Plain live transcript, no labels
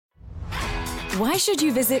Why should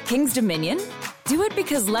you visit King's Dominion? Do it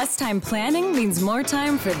because less time planning means more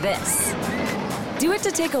time for this. Do it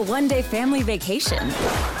to take a one-day family vacation.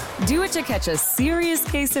 Do it to catch a serious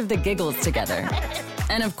case of the giggles together.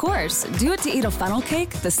 And of course, do it to eat a funnel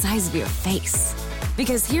cake the size of your face.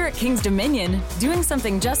 Because here at King's Dominion, doing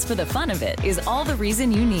something just for the fun of it is all the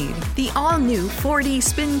reason you need. The all-new 4D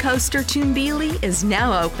Spin Coaster Toonbeely is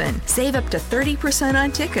now open. Save up to 30%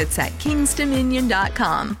 on tickets at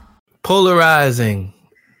kingsdominion.com. Polarizing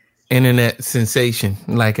internet sensation,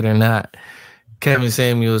 like it or not, Kevin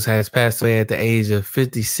Samuels has passed away at the age of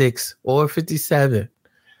 56 or 57.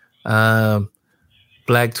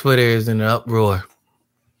 Black Twitter is in an uproar.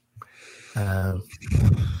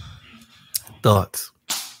 Thoughts?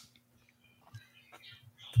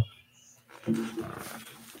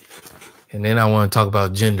 And then I want to talk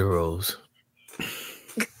about gender roles.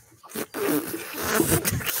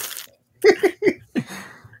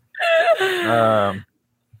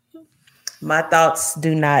 My thoughts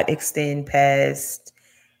do not extend past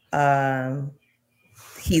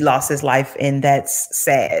he lost his life, and that's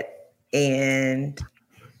sad. And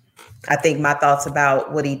I think my thoughts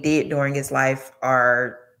about what he did during his life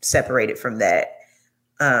are separated from that.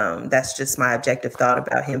 That's just my objective thought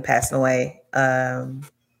about him passing away. And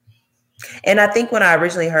I think when I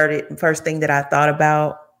originally heard it, the first thing that I thought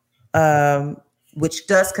about, which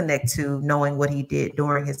does connect to knowing what he did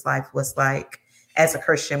during his life, was like, as a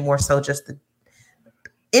Christian, more so just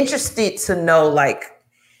interested to know like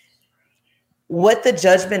what the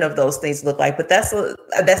judgment of those things look like. But that's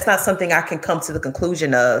not something I can come to the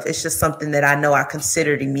conclusion of. It's just something that I know I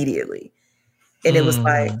considered immediately. And it was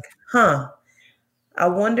like, I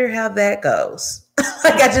wonder how that goes.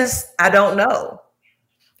 Like, I don't know.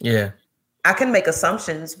 Yeah. I can make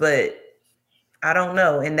assumptions, but I don't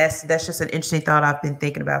know. And that's just an interesting thought I've been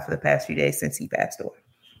thinking about for the past few days since he passed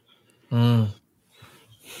away.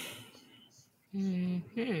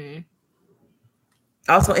 Mm-hmm.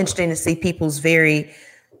 Also interesting to see people's very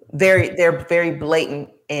blatant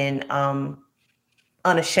and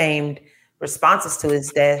unashamed responses to his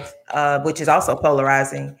death, which is also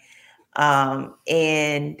polarizing.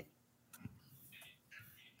 And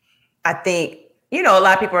I think, a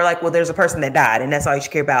lot of people are like, well, there's a person that died and that's all you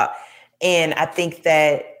should care about. And I think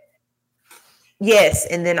that, yes.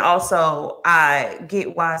 And then also I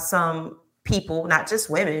get why some people, not just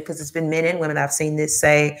women, because it's been men and women, I've seen this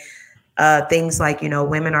say things like, Black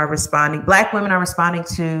women are responding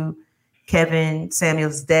to Kevin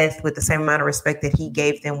Samuels' death with the same amount of respect that he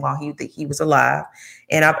gave them while he was alive.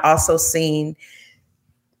 And I've also seen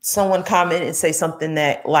someone comment and say something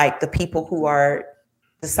that, like, the people who are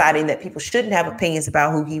deciding that people shouldn't have opinions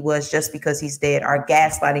about who he was just because he's dead are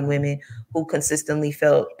gaslighting women who consistently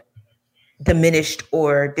felt diminished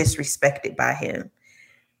or disrespected by him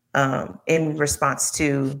in response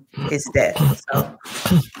to his death.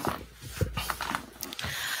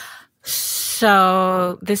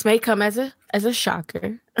 So this may come as a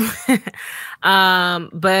shocker, but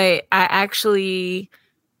I actually,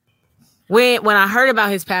 when I heard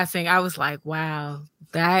about his passing, I was like, wow,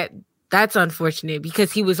 that's unfortunate,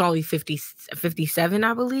 because he was only 57,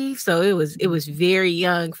 I believe. So it was very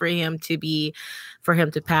young for him to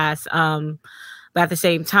pass. But at the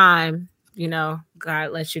same time,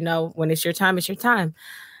 God lets you know when it's your time, it's your time.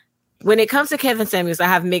 When it comes to Kevin Samuels, I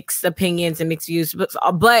have mixed opinions and mixed views,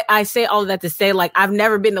 but I say all of that to say, like, I've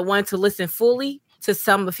never been the one to listen fully to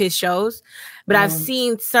some of his shows, but I've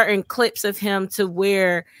seen certain clips of him to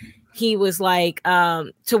where he was like,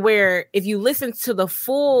 to where if you listen to the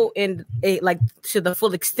full to the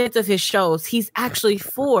full extent of his shows, he's actually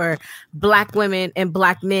for Black women and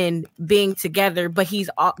Black men being together, but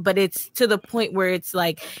it's to the point where it's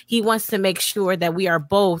like he wants to make sure that we are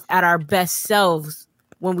both at our best selves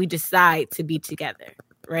when we decide to be together,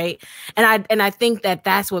 right? And I think that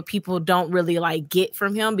that's what people don't really like get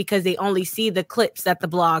from him, because they only see the clips that the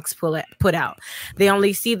blogs put out. They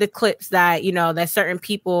only see the clips that, that certain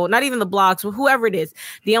people, not even the blogs, whoever it is,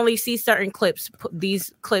 they only see certain clips,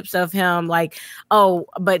 these clips of him like, oh,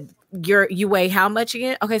 but you weigh how much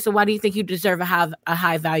again? Okay, so why do you think you deserve a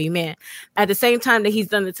high value man? At the same time that he's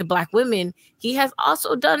done it to Black women, he has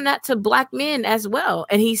also done that to Black men as well.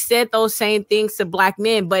 And he said those same things to Black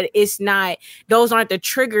men, but those aren't the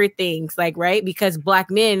trigger things, like, right? Because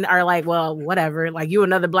Black men are like, well, whatever, like, you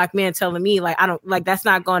another Black man telling me, like, I don't, like, that's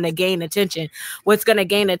not going to gain attention. What's going to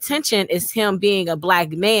gain attention is him being a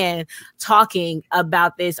Black man talking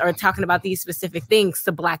about this or talking about these specific things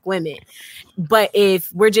to Black women. But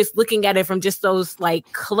if we're just looking at it from just those like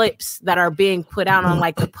clips that are being put out on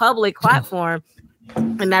like the public platform,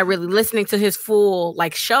 and not really listening to his full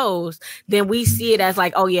like shows, then we see it as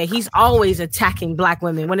like, oh yeah, he's always attacking Black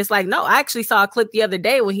women. When it's like, no, I actually saw a clip the other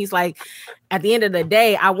day when he's like, at the end of the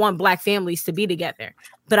day, I want Black families to be together,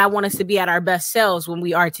 but I want us to be at our best selves when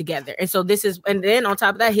we are together. And so this is, and then on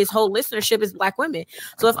top of that, his whole listenership is Black women.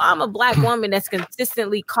 So if I'm a Black woman that's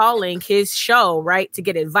consistently calling his show, right, to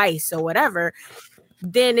get advice or whatever,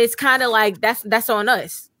 then it's kind of like that's on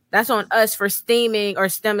us. That's on us for stemming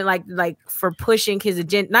like for pushing his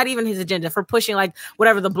agenda, not even his agenda, for pushing like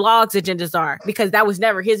whatever the blog's agendas are, because that was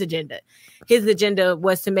never his agenda. His agenda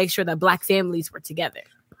was to make sure that Black families were together.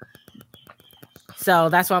 So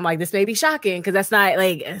that's why I'm like, this may be shocking, because that's not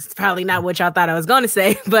like, it's probably not what y'all thought I was going to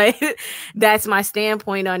say, but that's my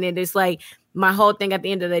standpoint on it. It's like, my whole thing at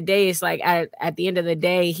the end of the day is like, at the end of the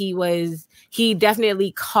day, he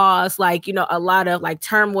definitely caused like, you know, a lot of like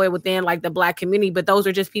turmoil within like the Black community, but those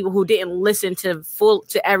are just people who didn't listen to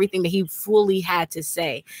everything that he fully had to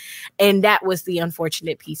say. And that was the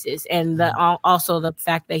unfortunate pieces. And also the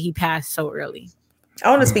fact that he passed so early. I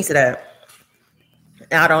want to speak to that.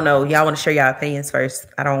 I don't know. Y'all want to share your opinions first?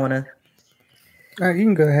 I don't want to. You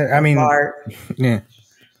can go ahead. I mean, yeah.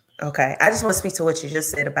 Okay. I just want to speak to what you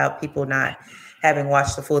just said about people not having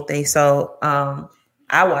watched the full thing. So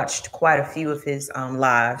I watched quite a few of his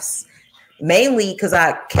lives, mainly because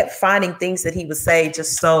I kept finding things that he would say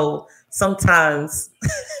just so sometimes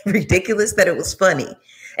ridiculous that it was funny.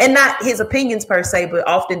 And not his opinions per se, but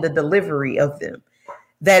often the delivery of them.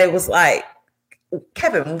 That it was like,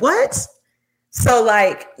 Kevin, what? So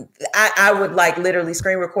like I would like literally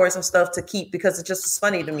screen record some stuff to keep, because it just was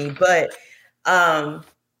funny to me. But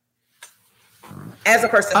as a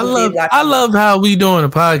person who I love how we doing a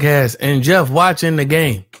podcast and Jeff watching the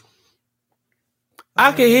game.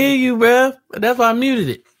 I can hear you, bro. That's why I muted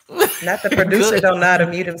it. Not the producer don't know how to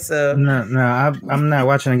mute himself. No, I'm not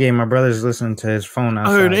watching the game. My brother's listening to his phone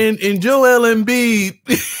outside. I heard, and Joel Embiid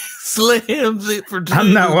slams it for 2.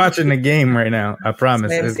 I'm not watching the game right now. I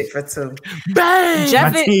promise. Slams it for 2. Bang!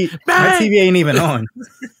 My TV ain't even on.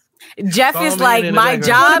 Jeff is like, my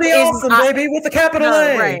job is awesome, baby, with the capital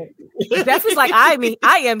A. Right. Jeff is like, I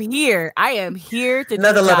am here. I am here to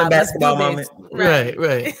another loving basketball moment. Right.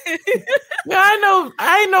 Yeah,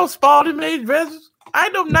 I know Spalding made dresses. I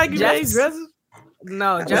know Nike made dresses.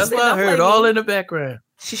 No, that's what I heard all in the background.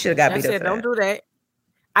 She should have got beat up. Don't do that.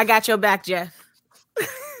 I got your back, Jeff.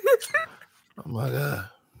 Oh my God.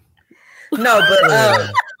 No,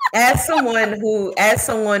 but as someone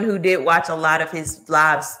who did watch a lot of his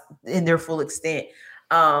lives in their full extent,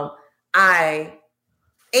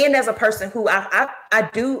 and as a person who I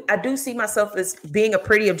do see myself as being a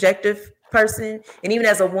pretty objective person, and even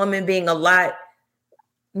as a woman being a lot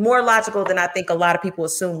more logical than I think a lot of people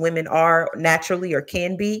assume women are naturally or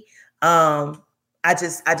can be. I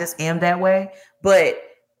just am that way.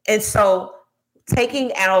 And so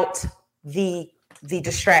taking out the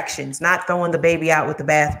distractions, not throwing the baby out with the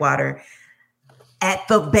bathwater, at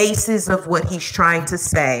the basis of what he's trying to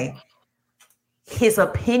say, his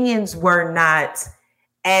opinions were not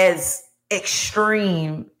as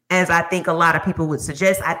extreme as I think a lot of people would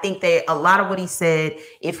suggest. I think that a lot of what he said,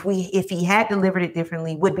 if he had delivered it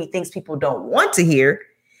differently, would be things people don't want to hear,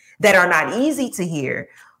 that are not easy to hear.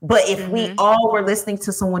 But if we all were listening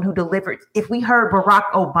to someone who delivered, if we heard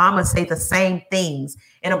Barack Obama say the same things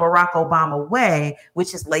in a Barack Obama way,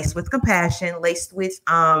 which is laced with compassion, laced with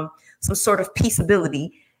some sort of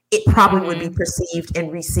peaceability, it probably would be perceived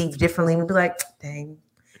and received differently. We'd be like, dang,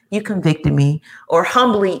 you convicted me, or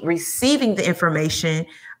humbly receiving the information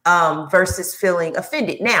versus feeling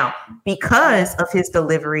offended. Now, because of his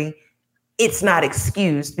delivery, it's not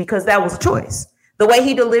excused, because that was a choice. The way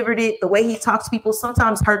he delivered it, the way he talks to people,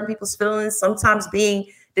 sometimes hurting people's feelings, sometimes being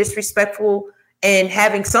disrespectful, and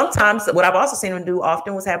having sometimes, what I've also seen him do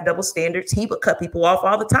often was have double standards. He would cut people off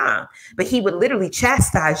all the time, but he would literally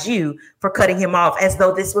chastise you for cutting him off, as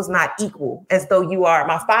though this was not equal, as though you are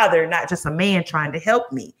my father, not just a man trying to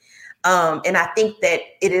help me. And I think that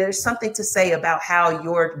it is something to say about how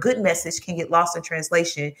your good message can get lost in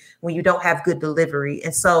translation when you don't have good delivery.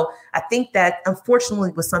 And so I think that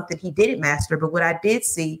unfortunately was something he didn't master. But what I did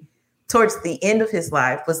see towards the end of his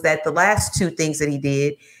life was that the last 2 things that he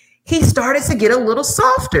did, he started to get a little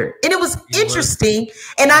softer. And it was interesting.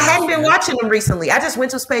 And I hadn't been watching him recently. I just went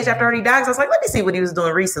to his page after he died. I was like, let me see what he was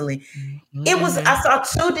doing recently. I saw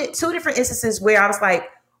two different instances where I was like,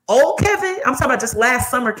 old Kevin, I'm talking about just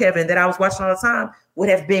last summer Kevin that I was watching all the time, would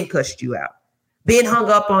have been cussed you out, been hung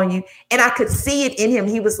up on you. And I could see it in him.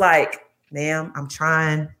 He was like, ma'am, I'm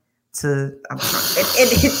trying I'm trying.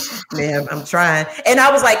 Man, I'm trying. And I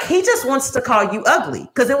was like, he just wants to call you ugly.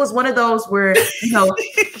 Because it was one of those where,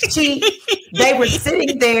 they were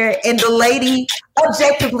sitting there and the lady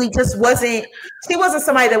objectively just she wasn't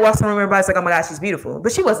somebody that walks in the room and everybody's like, oh my gosh, she's beautiful.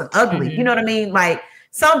 But she wasn't ugly. Mm-hmm. You know what I mean? Like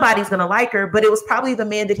somebody's going to like her, but it was probably the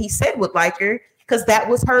man that he said would like her because that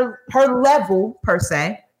was her level per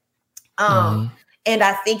se. And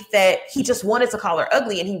I think that he just wanted to call her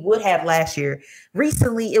ugly, and he would have last year.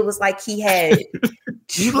 Recently, it was like he had.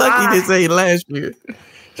 You lucky to say last year.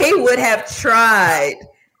 He would have tried.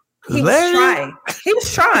 He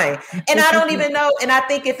was trying. And I don't even know. And I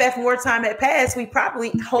think if more time had passed, we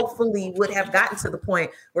hopefully would have gotten to the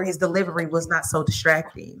point where his delivery was not so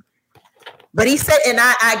distracting. But he said, and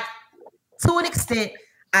I to an extent,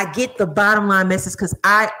 I get the bottom line message because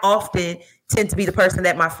I often tend to be the person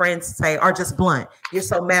that my friends say are just blunt. You're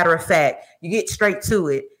so matter of fact. You get straight to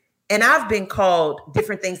it. And I've been called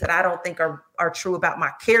different things that I don't think are true about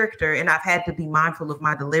my character. And I've had to be mindful of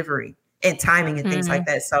my delivery and timing and things like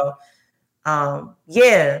that. So,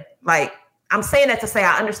 like I'm saying that to say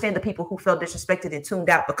I understand the people who felt disrespected and tuned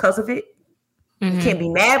out because of it. Mm-hmm. You can't be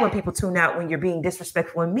mad when people tune out when you're being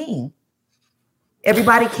disrespectful and mean.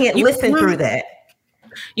 Everybody can't listen through that.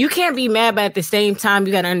 You can't be mad, but at the same time,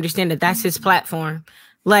 you got to understand that that's his platform.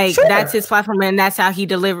 Like that's his platform, and that's how he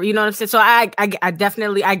delivered. You know what I'm saying? So I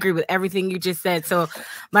definitely agree with everything you just said. So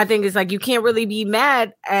my thing is like you can't really be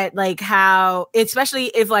mad at like how,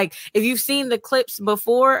 especially if you've seen the clips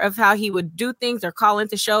before of how he would do things or call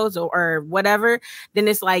into shows or whatever, then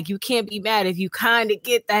it's like you can't be mad if you kind of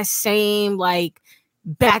get that same like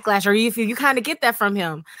backlash or if you kind of get that from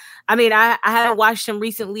him. I mean, I hadn't watched him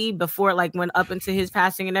recently before, like went up into his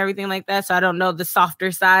passing and everything like that. So I don't know the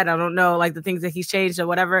softer side. I don't know like the things that he's changed or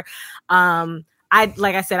whatever. Like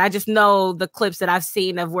I said, I just know the clips that I've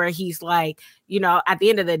seen of where he's like, at the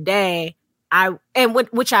end of the day,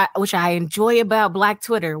 which I enjoy about Black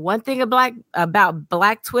Twitter. One thing about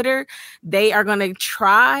Black Twitter, they are going to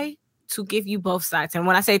try to give you both sides. And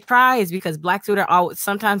when I say try is because Black Twitter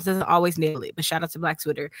sometimes doesn't always nail it, but shout out to Black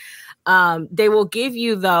Twitter. They will give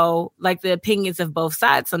you though, like the opinions of both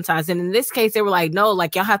sides sometimes. And in this case, they were like, no,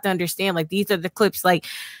 like y'all have to understand, like these are the clips, like,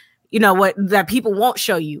 what that people won't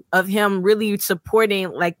show you of him really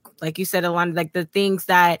supporting, like you said, Alana, like the things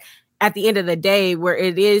that at the end of the day, where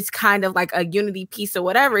it is kind of like a unity piece or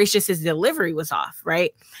whatever, it's just his delivery was off.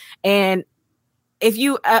 Right. And if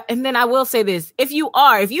you, and then I will say this, if you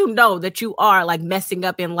know that you are like messing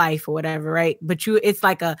up in life or whatever, right? But it's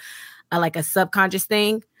like a subconscious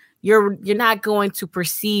thing. You're not going to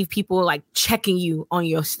perceive people like checking you on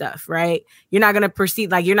your stuff, right? You're not going to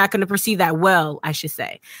perceive that well, I should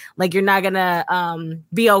say. Like you're not going to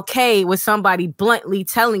be okay with somebody bluntly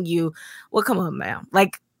telling you, well, come on, man.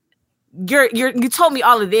 Like you told me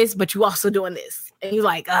all of this, but you also doing this. And you're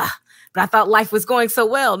like, but I thought life was going so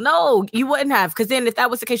well. No, you wouldn't have. Because then if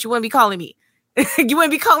that was the case, you wouldn't be calling me. You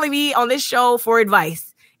wouldn't be calling me on this show for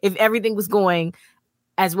advice if everything was going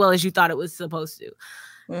as well as you thought it was supposed to.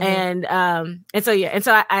 Mm-hmm. And so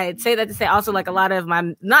I say that to say also like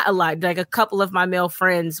a couple of my male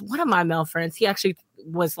friends, one of my male friends, he actually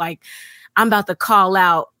was like, I'm about to call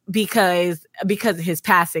out because of his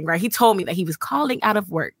passing, right? He told me that he was calling out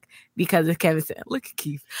of work because of Kevin said, look at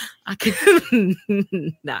Keith. I can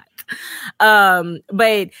not.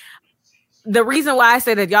 But the reason why I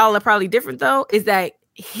say that y'all are probably different though, is that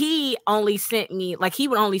he only sent me, like he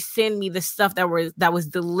would only send me the stuff that was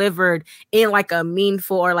delivered in like a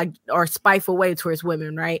meanful or spiteful way towards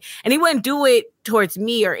women, right? And he wouldn't do it towards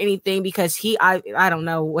me or anything because I don't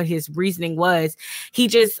know what his reasoning was. He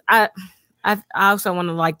just I also want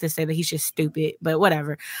to like to say that he's just stupid, but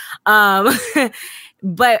whatever.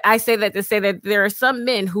 But I say that to say that there are some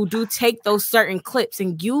men who do take those certain clips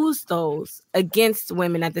and use those against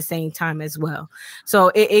women at the same time as well.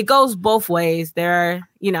 So it goes both ways. There's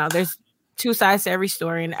two sides to every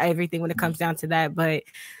story and everything when it comes down to that. But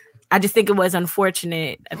I just think it was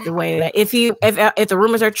unfortunate at the way that if the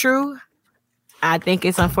rumors are true, I think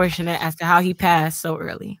it's unfortunate as to how he passed so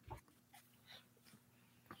early.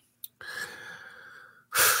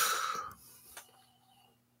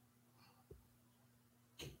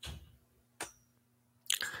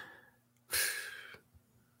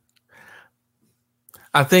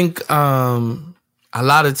 I think a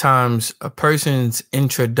lot of times a person's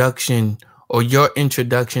introduction or your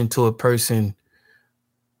introduction to a person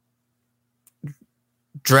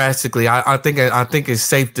drastically, I think it's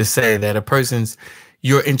safe to say that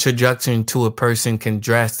your introduction to a person can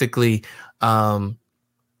drastically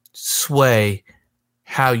sway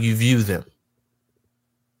how you view them,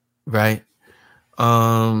 right?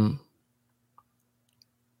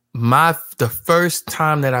 the first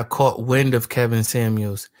time that I caught wind of Kevin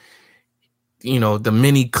Samuels, you know, the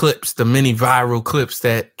many viral clips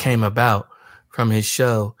that came about from his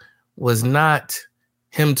show was not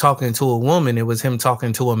him talking to a woman. It was him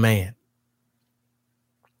talking to a man.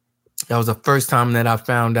 That was the first time that I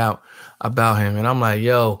found out about him. And I'm like,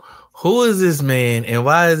 yo, who is this man? And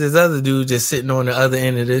why is this other dude just sitting on the other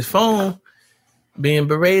end of this phone being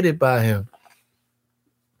berated by him?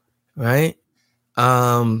 Right?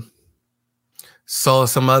 Saw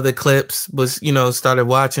some other clips, started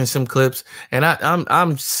watching some clips, and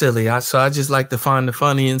I'm silly. So I just like to find the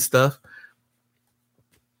funny and stuff.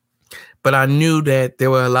 But I knew that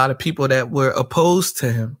there were a lot of people that were opposed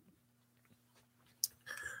to him.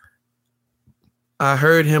 I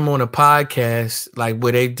heard him on a podcast, like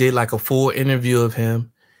where they did like a full interview of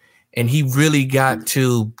him, and he really got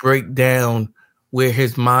to break down where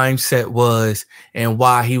his mindset was and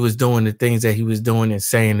why he was doing the things that he was doing and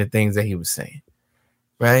saying the things that he was saying.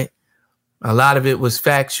 Right? A lot of it was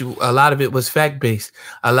factual. A lot of it was fact-based.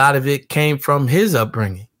 A lot of it came from his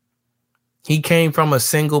upbringing. He came from a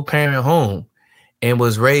single parent home and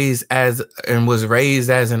was raised as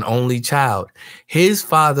an only child. His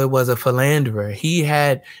father was a philanderer. He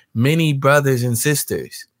had many brothers and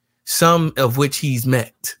sisters, some of which he's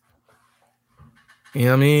met. You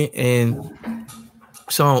know what I mean? And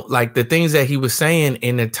so like the things that he was saying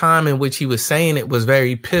in the time in which he was saying it was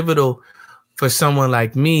very pivotal for someone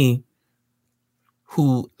like me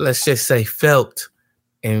who, let's just say, felt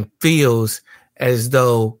and feels as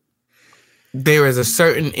though there is a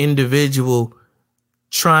certain individual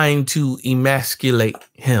trying to emasculate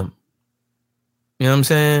him. You know what I'm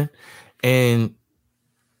saying? And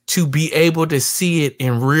to be able to see it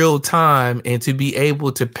in real time and to be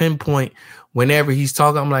able to pinpoint whenever he's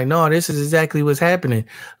talking, I'm like, no, this is exactly what's happening.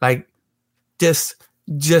 Like just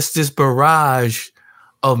this barrage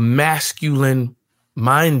of masculine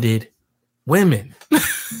minded women.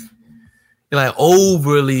 Like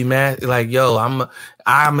overly like, yo, I'm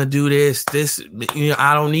gonna do this,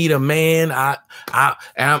 I don't need a man.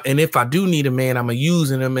 And if I do need a man, I'm gonna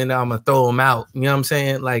use him and I'm gonna throw him out. You know what I'm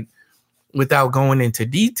saying? Like without going into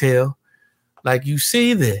detail, like you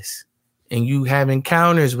see this and you have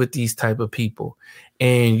encounters with these type of people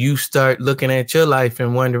and you start looking at your life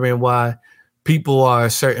and wondering why people are a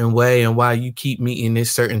certain way and why you keep meeting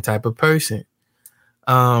this certain type of person.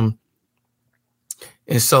 And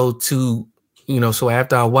so so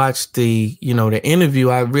after I watched the interview,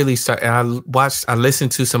 I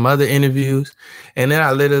listened to some other interviews and then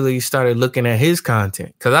I literally started looking at his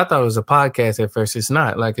content because I thought it was a podcast at first. It's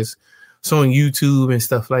not. Like it's on YouTube and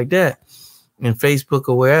stuff like that and Facebook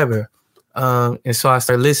or wherever. And so I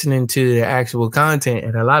started listening to the actual content.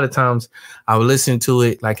 And a lot of times I would listen to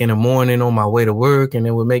it like in the morning on my way to work and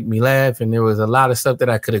it would make me laugh. And there was a lot of stuff that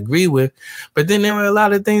I could agree with, but then there were a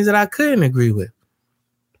lot of things that I couldn't agree with.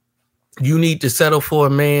 You need to settle for a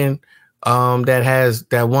man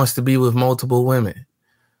that wants to be with multiple women.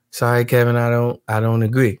 Sorry, Kevin, I don't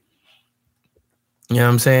agree. You know what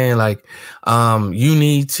I'm saying? Like, you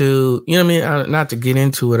need to, you know what I mean? Not to get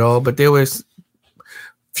into it all, but there was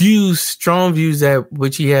strong views that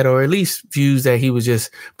which he had, or at least views that he was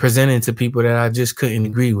just presenting to people that I just couldn't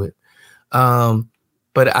agree with. But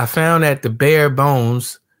I found at the bare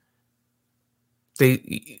bones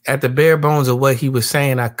of what he was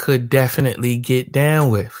saying, I could definitely get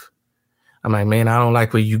down with. I'm like, man, I don't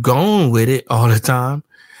like where you going with it all the time.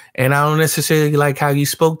 And I don't necessarily like how you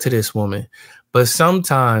spoke to this woman. But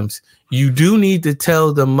sometimes you do need to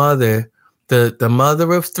tell the mother, the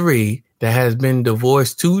mother of 3 that has been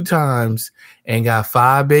divorced 2 times and got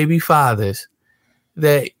 5 baby fathers,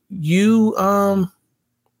 that you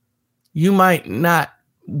might not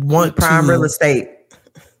want prime real estate.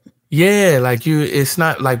 Yeah, like it's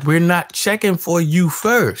not like we're not checking for you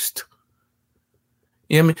first.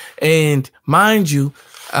 You know what I mean? And mind you,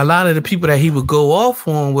 a lot of the people that he would go off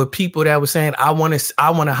on were people that were saying, I want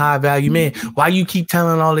a high value man. Why you keep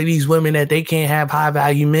telling all of these women that they can't have high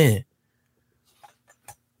value men?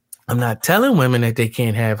 I'm not telling women that they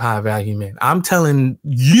can't have high value men. I'm telling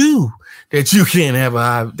you that you can't have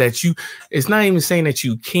it's not even saying that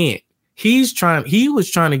you can't. He was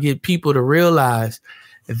trying to get people to realize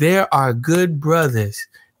there are good brothers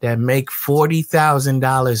that make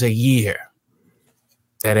 $40,000 a year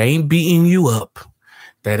that ain't beating you up,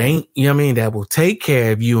 that ain't, you know what I mean, that will take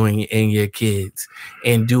care of you and your kids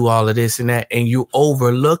and do all of this and that, and you're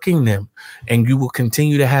overlooking them, and you will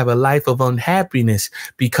continue to have a life of unhappiness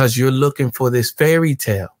because you're looking for this fairy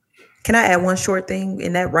tale. Can I add one short thing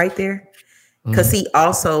in that right there? Because he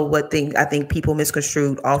also, I think people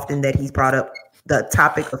misconstrued often that he's brought up the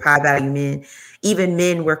topic of high value men. Even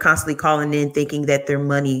men were constantly calling in thinking that their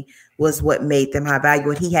money was what made them high value.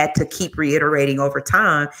 And he had to keep reiterating over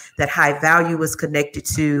time that high value was connected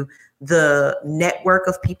to the network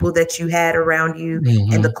of people that you had around you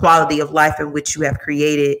and the quality of life in which you have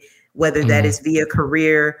created, whether that is via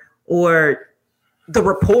career or the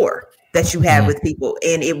rapport that you have with people.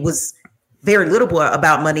 And it was very little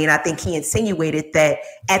about money. And I think he insinuated that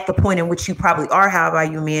at the point in which you probably are high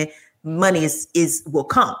value men, money will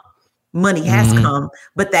come. Money has come,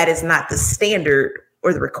 but that is not the standard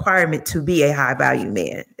or the requirement to be a high value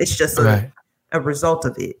man. It's just a result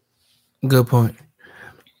of it. Good point.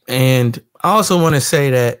 And I also want to say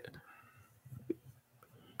that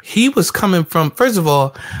he was coming from, first of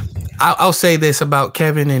all, I'll say this about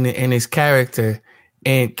Kevin and his character.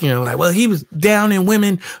 And, you know, like, well, he was down in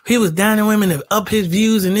women. He was down in women to up his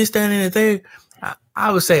views and this, that, and the third. I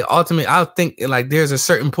would say ultimately, I think like there's a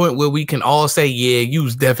certain point where we can all say, yeah, you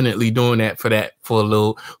was definitely doing that for a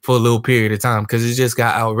little period of time, because it just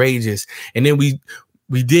got outrageous. And then we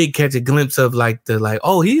did catch a glimpse of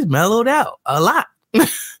oh, he's mellowed out a lot. You know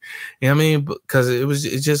what I mean? Because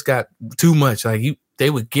it just got too much. Like they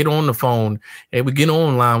would get on the phone, they would get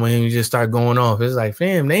online when he just start going off. It's like,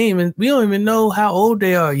 fam, we don't even know how old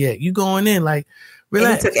they are yet. You going in like,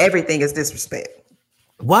 relax. And he took everything as disrespect.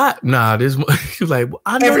 What? Nah, this like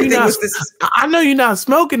I know you're not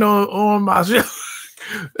smoking on my show.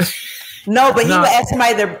 No, but he would ask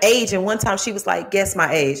somebody their age, and one time she was like, "Guess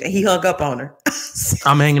my age," and he hung up on her.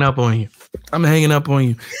 I'm hanging up on you.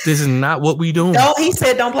 This is not what we doing. No, he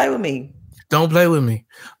said, "Don't play with me. Don't play with me."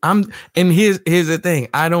 And here's the thing.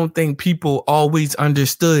 I don't think people always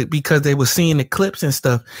understood, because they were seeing the clips and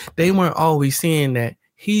stuff. They weren't always seeing that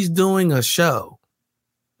he's doing a show.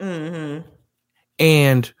 Mm-hmm.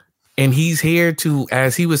 And he's here to,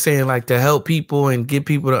 as he was saying, like, to help people and get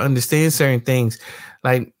people to understand certain things.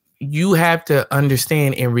 Like, you have to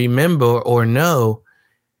understand and remember or know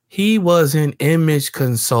he was an image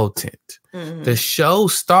consultant. Mm-hmm. The show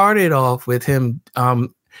started off with him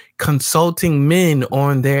consulting men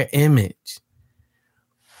on their image.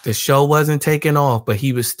 The show wasn't taking off, but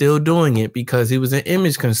he was still doing it because he was an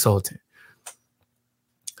image consultant.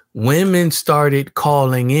 Women started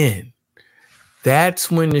calling in. That's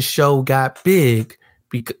when the show got big.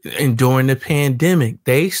 And during the pandemic,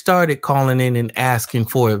 they started calling in and asking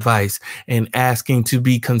for advice and asking to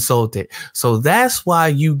be consulted. So that's why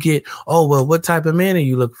you get, oh, well, what type of man are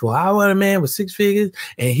you looking for? I want a man with 6 figures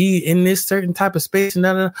and he in this certain type of space.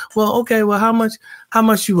 And well, okay, well, how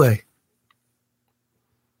much you weigh?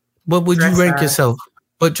 What would you rank yourself?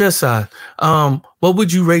 But dress size. What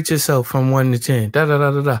would you rate yourself from 1 to 10?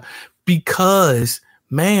 Because,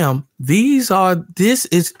 ma'am, this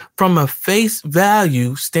is from a face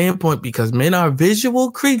value standpoint, because men are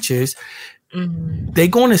visual creatures. Mm-hmm. They're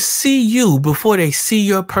going to see you before they see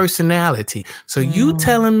your personality. So you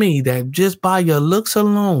telling me that just by your looks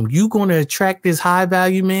alone, you going to attract this high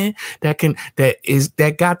value man that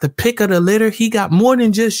got the pick of the litter? He got more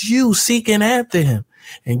than just you seeking after him.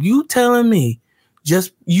 And you telling me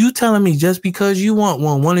just because you want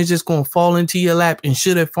one is just going to fall into your lap and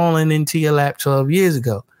should have fallen into your lap 12 years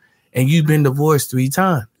ago. And you've been divorced 3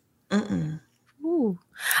 times. Ooh.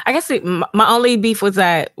 I guess my only beef was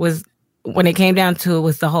when it came down to it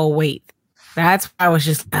was the whole weight. That's why I was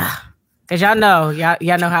just, because y'all know how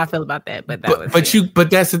I feel about that. But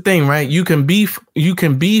that's the thing, right? You can beef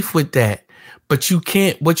with that, but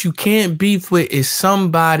what you can't beef with is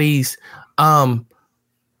somebody's a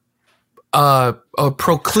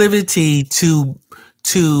proclivity to,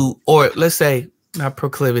 or let's say not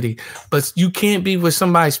proclivity, but you can't be with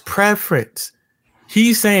somebody's preference.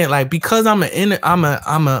 He's saying, like, because I'm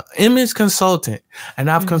a image consultant and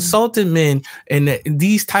I've consulted men, and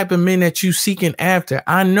these type of men that you seeking after,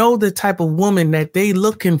 I know the type of woman that they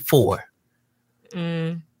looking for.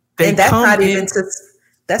 And that's not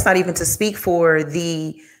even to speak for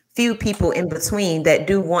the few people in between that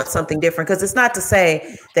do want something different, because it's not to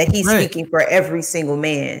say that he's speaking for every single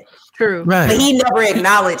man. True. Right. But he never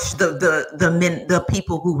acknowledged the men, the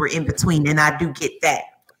people who were in between, and I do get that.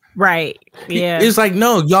 Right. Yeah. It's like,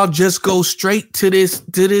 no, y'all just go straight to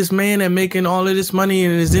this man and making all of this money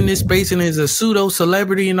and is in this space and is a pseudo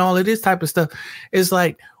celebrity and all of this type of stuff. It's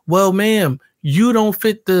like, well, ma'am, you don't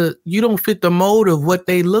fit the mold of what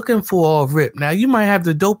they looking for off rip. Now, you might have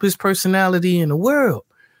the dopest personality in the world,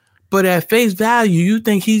 but at face value, you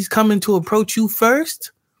think he's coming to approach you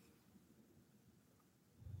first?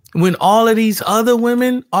 When all of these other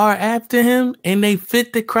women are after him and they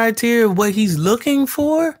fit the criteria of what he's looking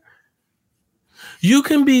for? You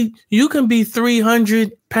can be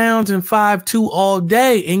 300 pounds and 5'2" all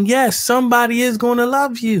day, and yes, somebody is going to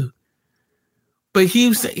love you. But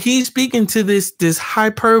he's speaking to this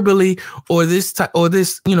hyperbole or this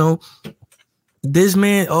this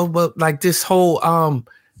man, but like this whole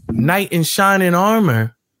knight in shining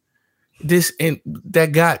armor, this and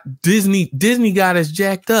that got Disney got us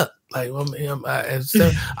jacked up. Like, I'm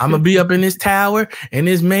gonna be up in this tower, and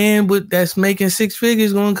this man that's making 6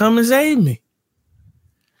 figures gonna come and save me.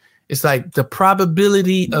 It's like the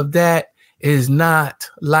probability of that is not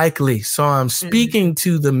likely. So I'm speaking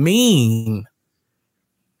to the mean.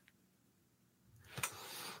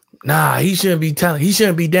 Nah, he shouldn't be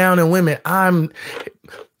down in women.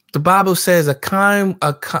 The Bible says a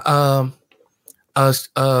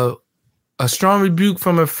strong rebuke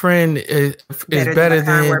from a friend is better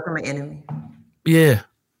than a word from an enemy. Yeah.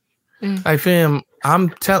 Like, fam, I'm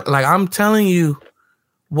telling you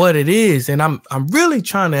what it is, and I'm really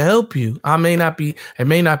trying to help you. It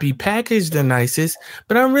may not be packaged the nicest,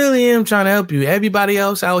 but I really am trying to help you. Everybody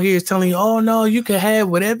else out here is telling you, oh no, you can have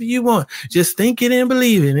whatever you want. Just think it and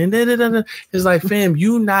believe it. And it's like, fam,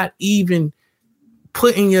 you not even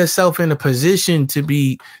putting yourself in a position to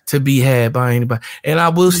be had by anybody. And I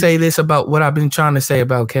will say this about what I've been trying to say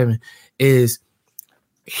about Kevin is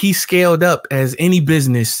he scaled up. As any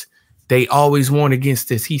business, they always warn against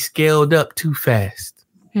this. He scaled up too fast.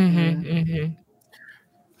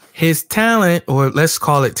 His talent, or let's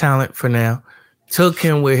call it talent for now, took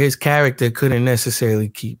him where his character couldn't necessarily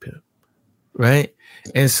keep him. Right.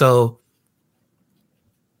 And so,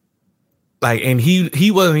 like, and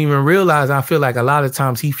he wasn't even realizing. I feel like a lot of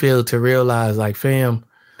times he failed to realize, like, fam,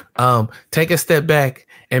 take a step back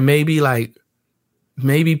and maybe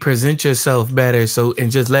present yourself better. So,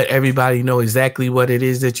 and just let everybody know exactly what it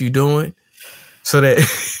is that you're doing, so that,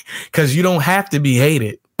 because you don't have to be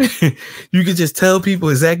hated. You could just tell people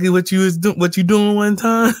exactly what you doing one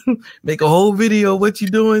time, make a whole video of what you're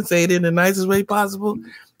doing, say it in the nicest way possible,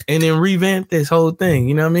 and then revamp this whole thing.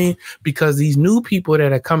 You know what I mean? Because these new people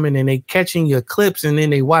that are coming and they catching your clips and then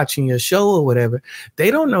they watching your show or whatever, they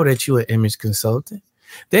don't know that you're an image consultant.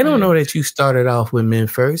 They don't know that you started off with Men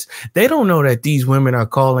First. They don't know that these women are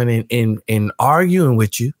calling and arguing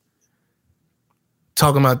with you,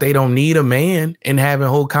 talking about they don't need a man, and having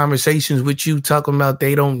whole conversations with you, talking about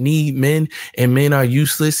they don't need men and men are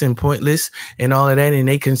useless and pointless and all of that, and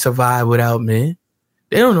they can survive without men.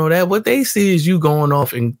 They don't know that. What they see is you going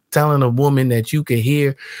off and telling a woman that you can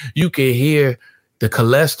hear the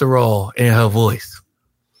cholesterol in her voice.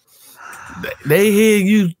 They hear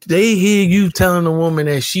you telling a woman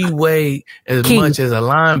that she weighed as much as a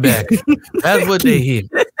linebacker. That's what they hear.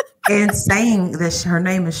 And saying that her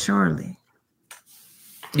name is Shirley.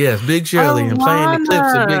 Yes, Big Shirley, and playing the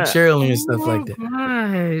clips of Big Shirley and stuff like that.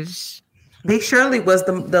 Gosh. Big Shirley was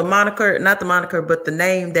the moniker, not the moniker, but the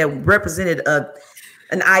name that represented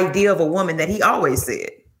an idea of a woman that he always said.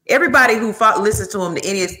 Everybody who listened to him to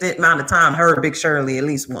any extent amount of time heard Big Shirley at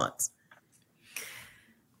least once.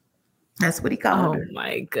 That's what he called her. Oh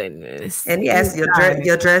my goodness. And he asked your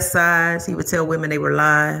dress size. He would tell women they were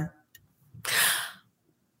lying.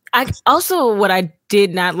 What I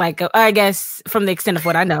did not like, I guess from the extent of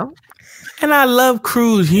what I know. And I love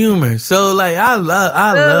Cruz humor. So like I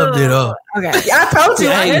loved it all. Okay. I told you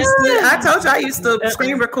I used to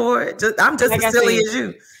screen record. I'm just as silly as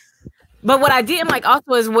you. But what I didn't like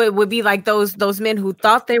also is what would be like those men who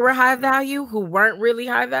thought they were high value, who weren't really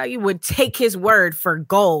high value, would take his word for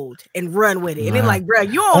gold and run with it. And they're like, bro,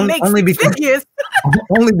 you don't make figures.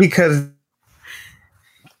 Only because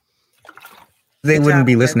they wouldn't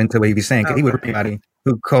be listening to what he'd be saying. Because he would anybody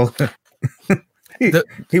who called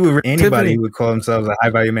he would anybody who would call themselves a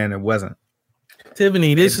high value man that wasn't.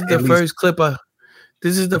 Tiffany, this is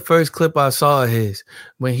the first clip I saw of his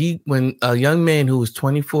when a young man who was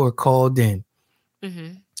 24 called in.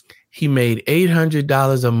 Mm-hmm. He made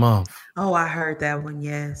 $800 a month. Oh, I heard that one.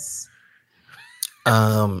 Yes.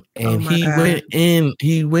 And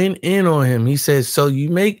he went in on him. He said, so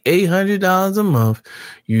you make $800 a month.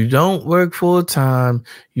 You don't work full time.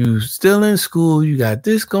 You still in school. You got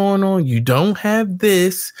this going on. You don't have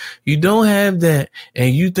this. You don't have that.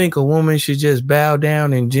 And you think a woman should just bow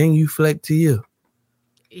down and genuflect to you.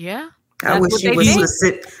 Yeah. I wish you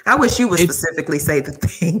would specifically say the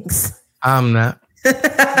things. I'm not.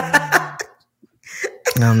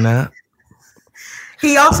 I'm not.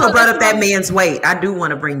 He also brought up that man's weight. I do want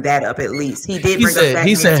to bring that up at least. He did bring up that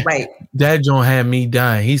man's weight. That joint had me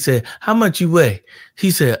dying. He said, how much you weigh? He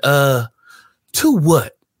said, to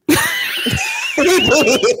what? He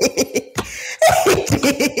did.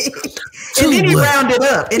 To And then he rounded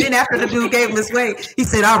up. And then after the dude gave him his weight, he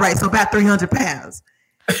said, all right, so about 300 pounds.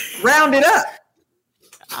 Rounded up.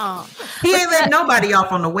 Oh, he ain't let nobody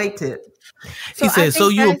off on the weight tip. He said, so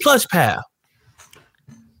you a plush pal.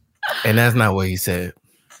 And that's not what he said.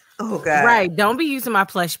 Oh, God. Right. Don't be using my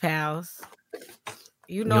plush pals.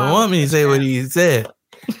 You know, you don't want me to say what he said.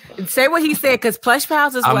 Say what he said, because plush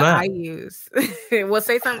pals is what I use. Well,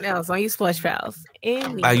 say something else. Don't use plush pals.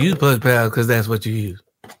 Anyway. I use plush pals because that's what you use.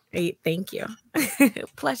 Hey, thank you.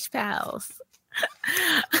 Plush pals.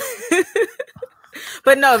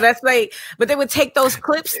 But no, that's like, but they would take those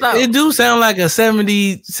clips though. It do sound like a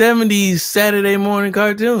 70s Saturday morning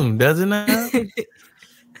cartoon, doesn't it?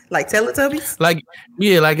 Like Teletubbies? Like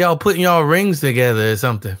y'all putting y'all rings together or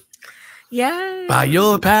something. Yeah. By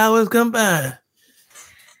your powers combined.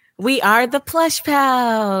 We are the plush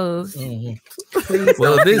pals. Mm-hmm.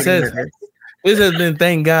 Well, this has been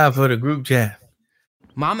thank God for the group chat.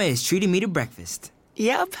 Mama is treating me to breakfast.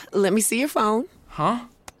 Yep. Let me see your phone. Huh?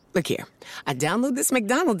 Look here. I download this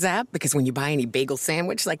McDonald's app because when you buy any bagel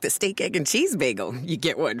sandwich like the steak, egg, and cheese bagel, you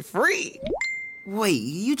get one free. Wait,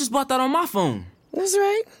 you just bought that on my phone. That's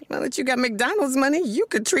right. Now that you got McDonald's money, you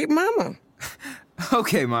could treat Mama.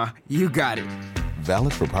 Okay, Ma. You got it.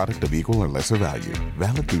 Valid for product of equal or lesser value.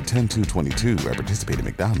 Valid through 10/2/22 at participating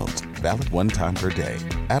McDonald's. Valid one time per day.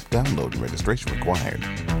 App download and registration required.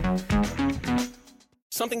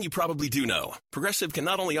 Something you probably do know. Progressive can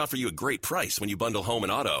not only offer you a great price when you bundle home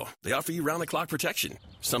and auto, they offer you round-the-clock protection.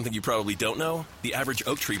 Something you probably don't know, the average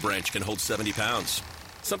oak tree branch can hold 70 pounds.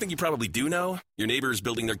 Something you probably do know, your neighbor is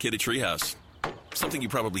building their kid a treehouse. Something you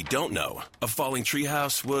probably don't know, a falling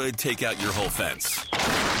treehouse would take out your whole fence.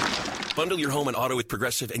 Bundle your home and auto with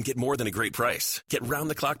Progressive and get more than a great price. Get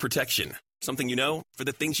round-the-clock protection. Something you know for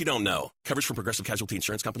the things you don't know. Coverage from Progressive Casualty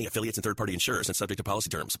Insurance Company, affiliates, and third-party insurers and subject to policy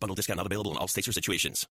terms. Bundle discount not available in all states or situations.